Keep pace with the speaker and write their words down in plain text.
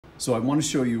So I want to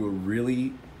show you a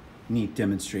really neat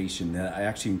demonstration that I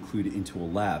actually included into a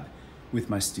lab with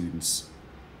my students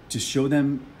to show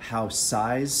them how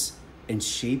size and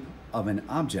shape of an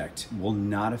object will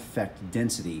not affect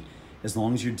density as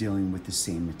long as you're dealing with the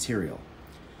same material.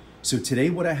 So today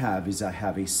what I have is I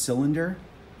have a cylinder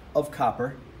of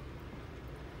copper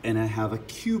and I have a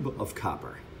cube of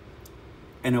copper.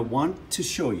 And I want to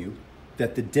show you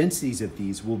that the densities of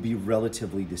these will be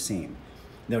relatively the same.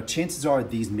 Now, chances are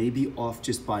these may be off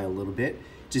just by a little bit,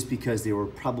 just because they were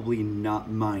probably not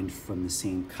mined from the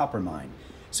same copper mine.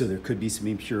 So there could be some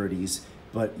impurities,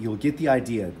 but you'll get the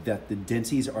idea that the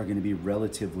densities are going to be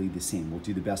relatively the same. We'll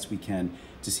do the best we can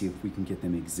to see if we can get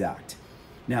them exact.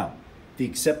 Now, the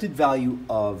accepted value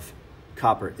of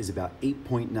copper is about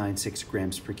 8.96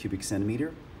 grams per cubic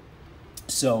centimeter.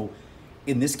 So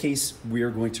in this case, we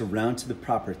are going to round to the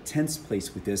proper tenths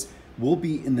place with this. We'll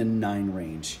be in the 9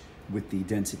 range with the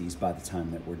densities by the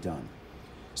time that we're done.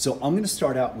 So I'm going to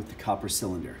start out with the copper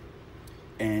cylinder.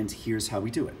 And here's how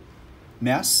we do it.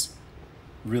 Mass,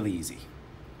 really easy.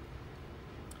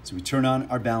 So we turn on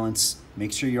our balance,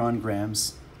 make sure you're on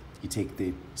grams. You take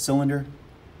the cylinder,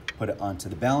 put it onto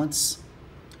the balance,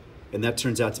 and that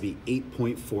turns out to be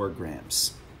 8.4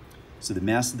 grams. So the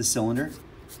mass of the cylinder,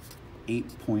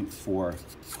 8.4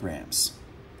 grams.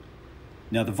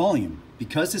 Now the volume,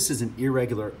 because this is an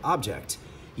irregular object,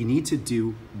 you need to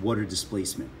do water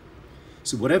displacement.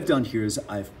 So what I've done here is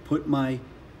I've put my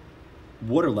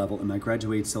water level in my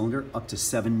graduated cylinder up to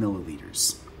 7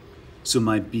 milliliters. So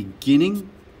my beginning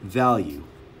value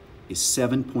is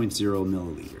 7.0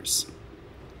 milliliters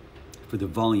for the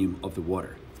volume of the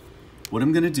water. What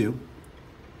I'm gonna do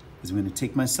is I'm gonna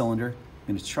take my cylinder,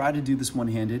 I'm gonna try to do this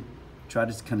one-handed, try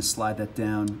to kind of slide that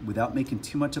down without making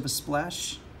too much of a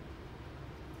splash.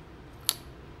 There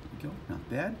we go, not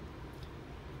bad.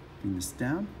 Bring this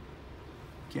down,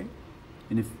 okay?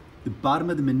 And if the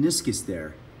bottom of the meniscus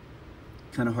there,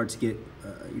 kind of hard to get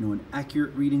an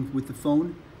accurate reading with the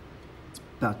phone, it's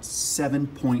about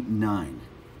 7.9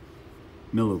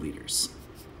 milliliters.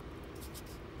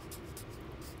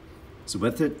 So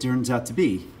what that turns out to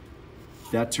be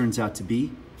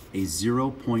a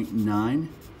 0.9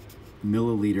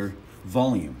 milliliter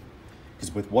volume.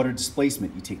 Because with water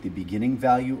displacement, you take the beginning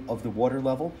value of the water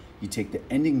level, you take the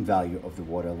ending value of the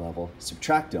water level,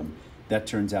 subtract them, that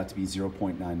turns out to be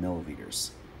 0.9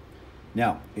 milliliters.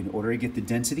 Now, in order to get the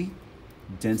density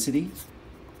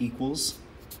equals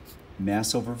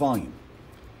mass over volume.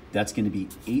 That's going to be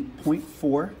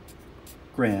 8.4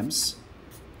 grams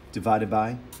divided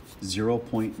by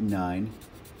 0.9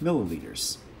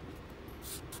 milliliters.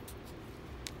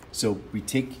 So we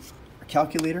take our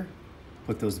calculator,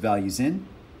 put those values in,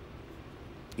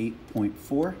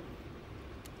 8.4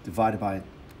 divided by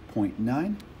 0.9,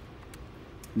 and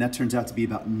that turns out to be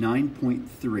about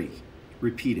 9.3.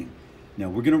 Repeating. Now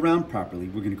we're going to round properly.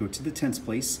 We're going to go to the tenths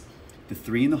place. The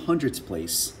 3 in the hundredths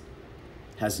place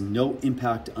has no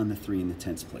impact on the 3 in the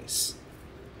tenths place.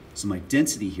 So my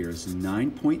density here is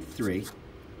 9.3.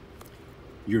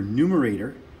 Your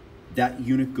numerator, that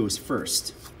unit goes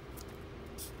first.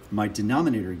 My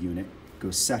denominator unit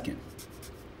goes second.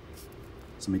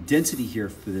 So my density here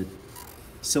for the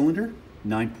cylinder,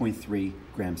 9.3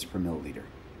 grams per milliliter.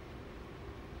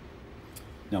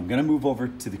 Now I'm going to move over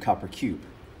to the copper cube.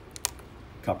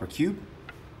 Copper cube,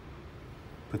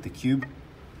 put the cube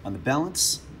on the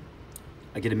balance.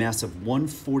 I get a mass of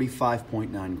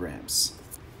 145.9 grams.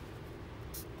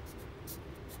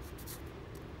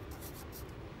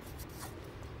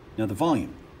 Now the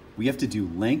volume, we have to do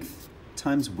length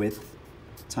times width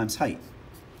times height.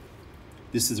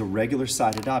 This is a regular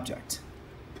sided object.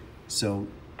 So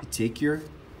you take your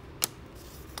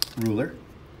ruler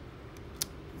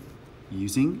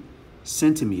using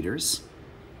centimeters.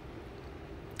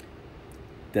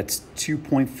 That's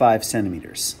 2.5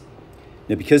 centimeters.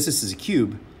 Now because this is a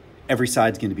cube, every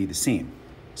side's going to be the same.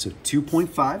 So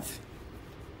 2.5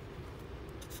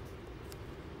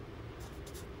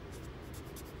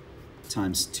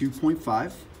 times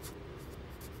 2.5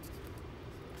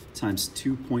 times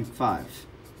 2.5.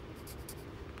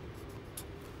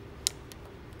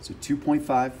 So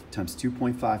 2.5 times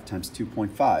 2.5 times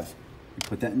 2.5. We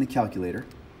put that in the calculator.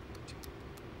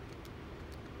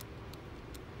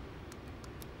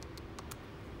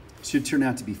 Should turn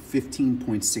out to be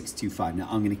 15.625. Now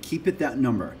I'm going to keep it that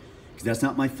number because that's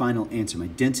not my final answer. My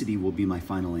density will be my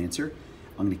final answer.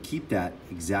 I'm going to keep that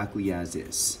exactly as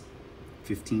is.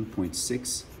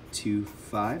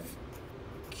 15.625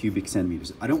 cubic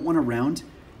centimeters. I don't want to round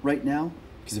right now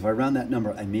because if I round that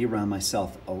number, I may round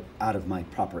myself out of my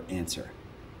proper answer.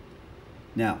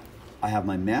 Now, I have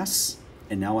my mass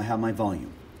and now I have my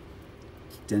volume.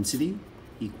 density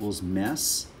equals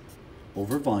mass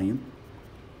over volume,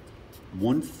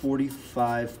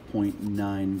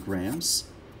 145.9 grams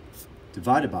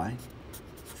divided by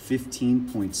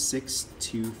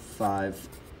 15.625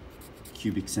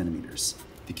 cubic centimeters.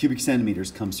 The cubic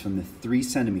centimeters comes from the 3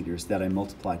 centimeters that I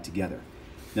multiplied together.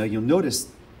 Now you'll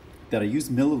notice that I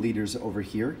used milliliters over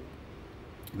here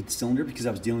with the cylinder because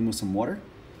I was dealing with some water.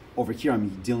 Over here I'm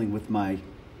dealing with my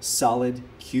solid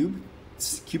cube.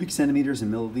 Cubic centimeters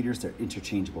and milliliters, they're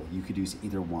interchangeable. You could use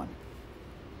either one.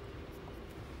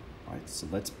 All right, so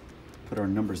let's put our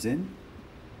numbers in.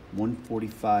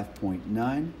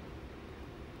 145.9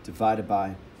 divided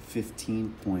by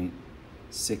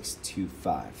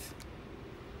 15.625.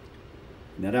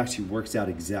 And that actually works out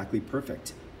exactly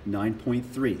perfect.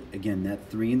 9.3. Again,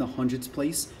 that 3 in the hundredths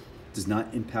place does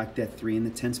not impact that 3 in the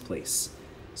tenths place.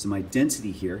 So my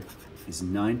density here is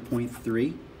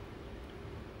 9.3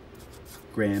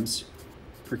 grams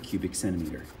per cubic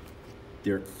centimeter.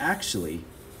 They're actually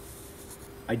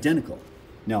identical.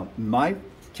 Now, my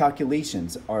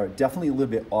calculations are definitely a little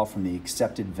bit off from the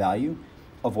accepted value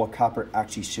of what copper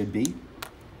actually should be.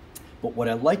 But what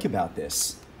I like about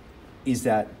this is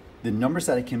that the numbers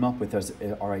that I came up with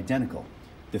are identical.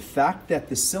 The fact that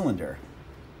the cylinder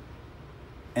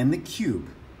and the cube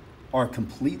are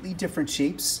completely different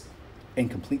shapes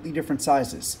and completely different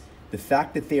sizes, the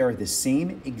fact that they are the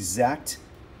same exact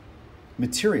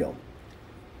material,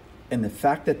 and the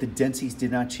fact that the densities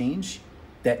did not change,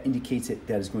 that indicates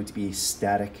that is going to be a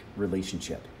static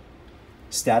relationship.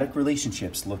 Static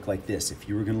relationships look like this. If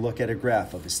you were going to look at a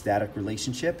graph of a static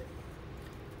relationship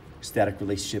is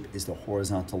the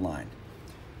horizontal line.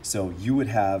 So you would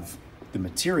have the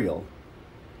material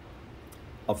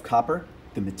of copper,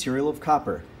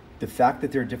 the fact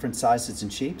that there are different sizes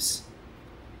and shapes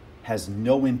has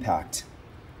no impact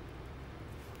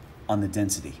on the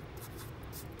density.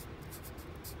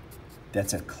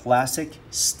 That's a classic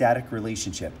static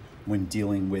relationship when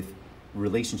dealing with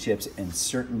relationships and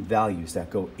certain values that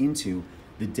go into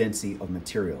the density of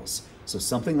materials. So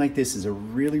something like this is a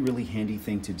really, really handy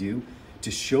thing to do to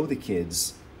show the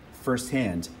kids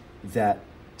firsthand that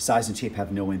size and shape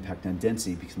have no impact on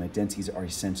density because my densities are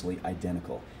essentially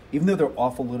identical. Even though they're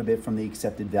off a little bit from the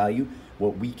accepted value,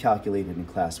 what we calculated in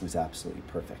class was absolutely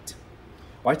perfect.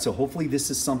 All right, so hopefully this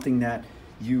is something that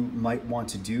you might want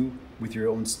to do with your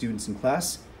own students in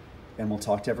class, and we'll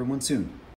talk to everyone soon.